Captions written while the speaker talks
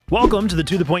Welcome to the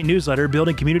To The Point newsletter,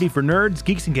 building community for nerds,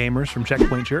 geeks, and gamers from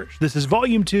Checkpoint Church. This is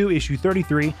Volume 2, Issue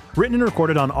 33, written and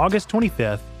recorded on August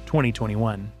 25th,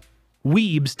 2021.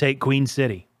 Weebs take Queen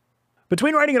City.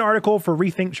 Between writing an article for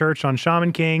Rethink Church on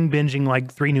Shaman King, binging like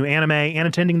 3 new anime, and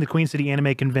attending the Queen City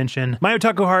Anime Convention, my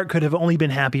otaku heart could have only been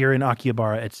happier in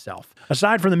Akihabara itself.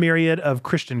 Aside from the myriad of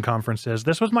Christian conferences,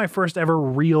 this was my first ever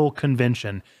real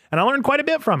convention, and I learned quite a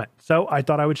bit from it, so I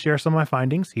thought I would share some of my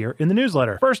findings here in the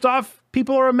newsletter. First off,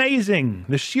 people are amazing.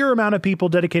 The sheer amount of people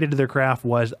dedicated to their craft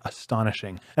was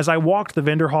astonishing. As I walked the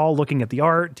vendor hall looking at the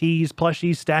art, teas,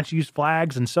 plushies, statues,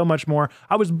 flags, and so much more,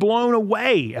 I was blown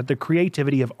away at the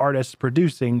creativity of artists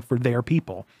producing for their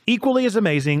people. Equally as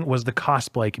amazing was the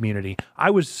cosplay community.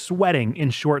 I was sweating in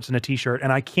shorts and a t-shirt,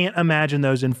 and I can't imagine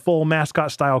those in full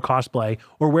mascot-style cosplay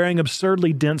or wearing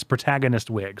absurdly dense protagonist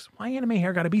wigs. Why anime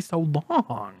hair gotta be so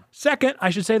long? Second,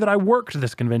 I should say that I worked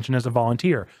this convention as a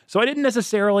volunteer, so I didn't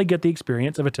necessarily get the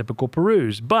experience of a typical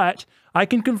peruse, but I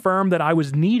can confirm that I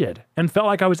was needed and felt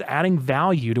like I was adding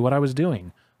value to what I was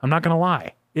doing. I'm not gonna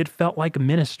lie. It felt like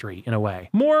ministry in a way.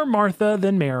 More Martha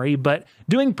than Mary, but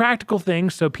doing practical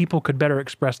things so people could better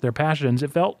express their passions,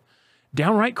 it felt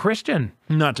downright Christian.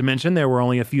 Not to mention there were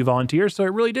only a few volunteers, so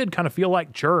it really did kind of feel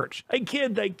like church. I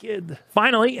kid.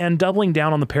 Finally, and doubling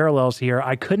down on the parallels here,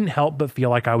 I couldn't help but feel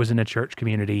like I was in a church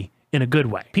community in a good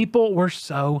way. People were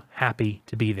so happy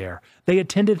to be there. They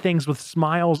attended things with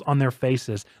smiles on their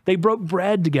faces. They broke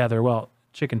bread together, well,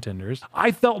 chicken tenders.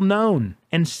 I felt known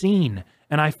and seen,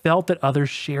 and I felt that others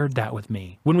shared that with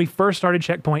me. When we first started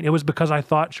Checkpoint, it was because I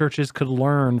thought churches could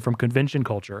learn from convention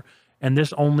culture, and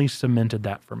this only cemented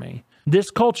that for me. This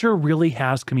culture really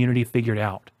has community figured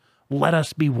out. Let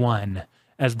us be one,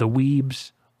 as the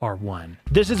Weebs are one.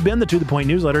 This has been the To The Point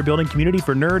newsletter, building community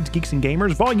for nerds, geeks, and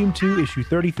gamers, Volume 2, Issue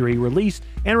 33, released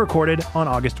and recorded on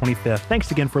August 25th. Thanks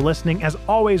again for listening. As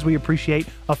always, we appreciate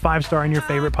a 5-star in your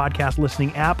favorite podcast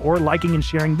listening app, or liking and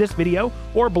sharing this video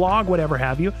or blog, whatever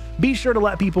have you. Be sure to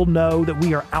let people know that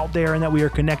we are out there and that we are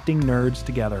connecting nerds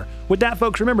together. With that,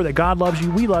 folks, remember that God loves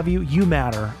you, we love you, you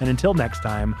matter. And until next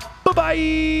time,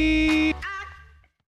 bye-bye!